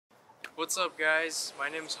What's up guys, my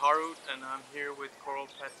name is Harut and I'm here with Coral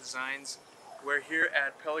Pet Designs. We're here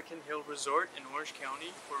at Pelican Hill Resort in Orange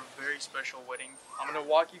County for a very special wedding. I'm going to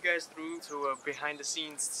walk you guys through to behind the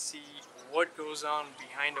scenes to see what goes on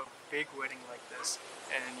behind a big wedding like this,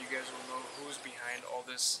 and you guys will know who's behind all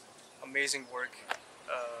this amazing work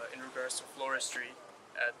in regards to floristry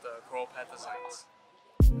at Coral Pet Designs.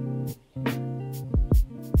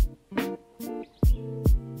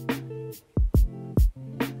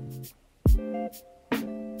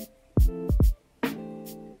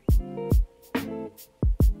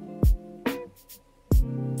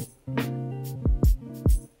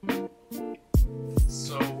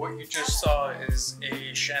 What you just saw is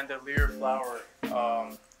a chandelier flower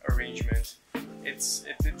arrangement.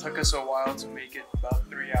 It took us a while to make it, about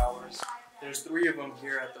 3 hours. There's 3 of them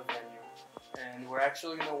here at the venue, and we're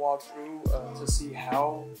actually going to walk through to see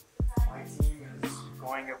how my team is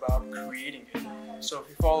going about creating it. So if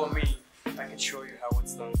you follow me, I can show you how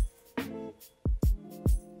it's done.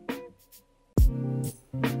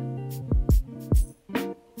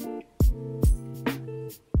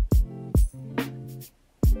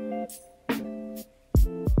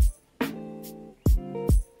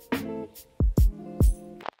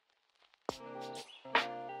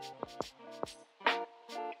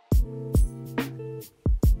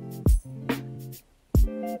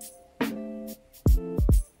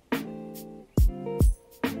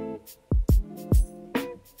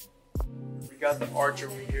 We got the arch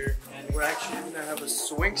over here, and we're actually going to have a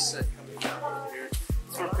swing set coming down over here.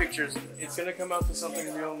 For pictures, it's going to come out to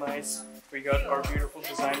something real nice. We got our beautiful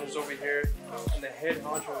designers over here, and the head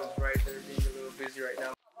honcho is right there being a little busy right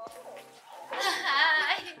now.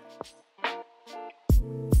 Hi.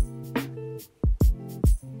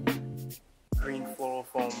 Green floral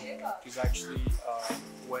foam is actually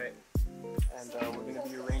wet, and we're going to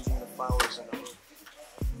be arranging the flowers in them.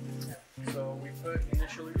 So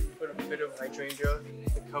initially we put a bit of hydrangea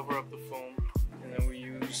to cover up the foam, and then we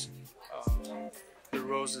use the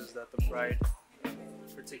roses that the bride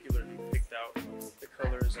particularly picked out, the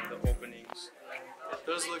colors and the openings. It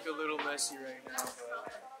does look a little messy right now,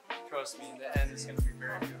 but trust me, in the end it's going to be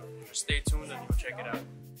very beautiful. Just stay tuned and you'll check it out.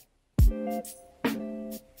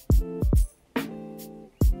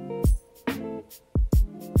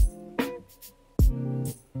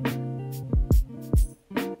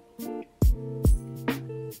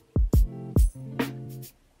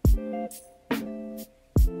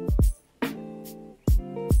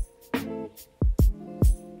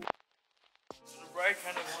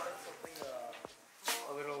 Kind of wanted something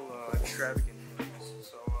a little extravagant.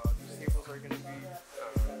 So these tables are going to be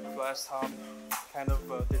glass top, kind of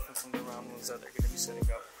different from the round ones that they're going to be setting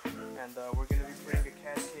up. And we're going to be putting a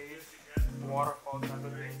cascade, waterfall type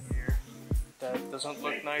of thing here. That doesn't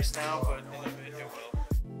look nice now, but in a bit it will.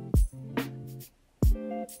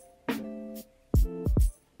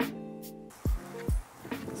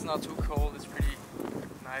 It's not too cold, it's pretty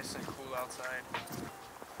nice and cool outside.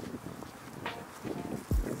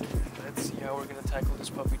 Let's see how we're going to tackle this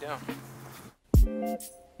puppy down.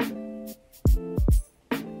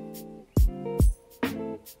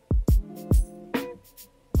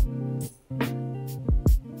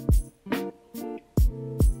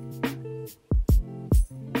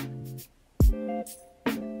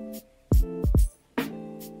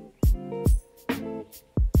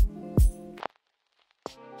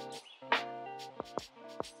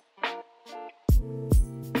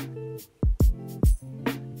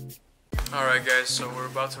 Alright guys, so we're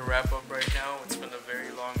about to wrap up right now. It's been a very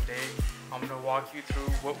long day. I'm going to walk you through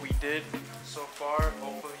what we did so far.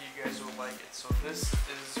 Hopefully you guys will like it. So this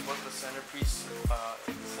is what the centerpiece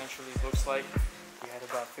essentially looks like. We had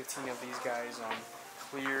about 15 of these guys on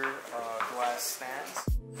clear glass stands.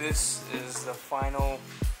 This is the final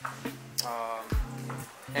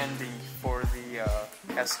ending for the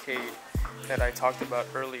cascade that I talked about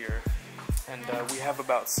earlier. And we have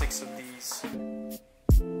about 6 of these.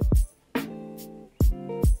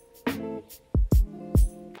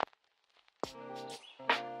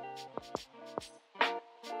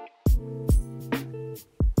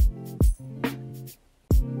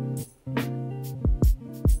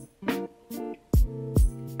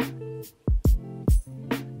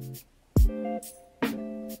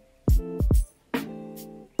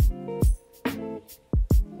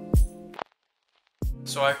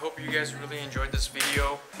 So I hope you guys really enjoyed this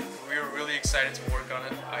video. We were really excited to work on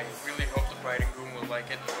it. I really hope the bride and groom will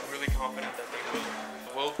like it. I'm really confident that they will.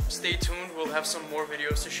 Well, stay tuned. We'll have some more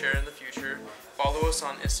videos to share in the future. Follow us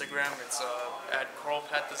on Instagram. It's at Coral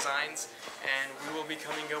Pet Designs, and we will be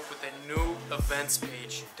coming up with a new events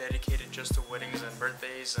page dedicated just to weddings and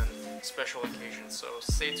birthdays and special occasions. So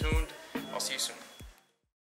stay tuned. I'll see you soon.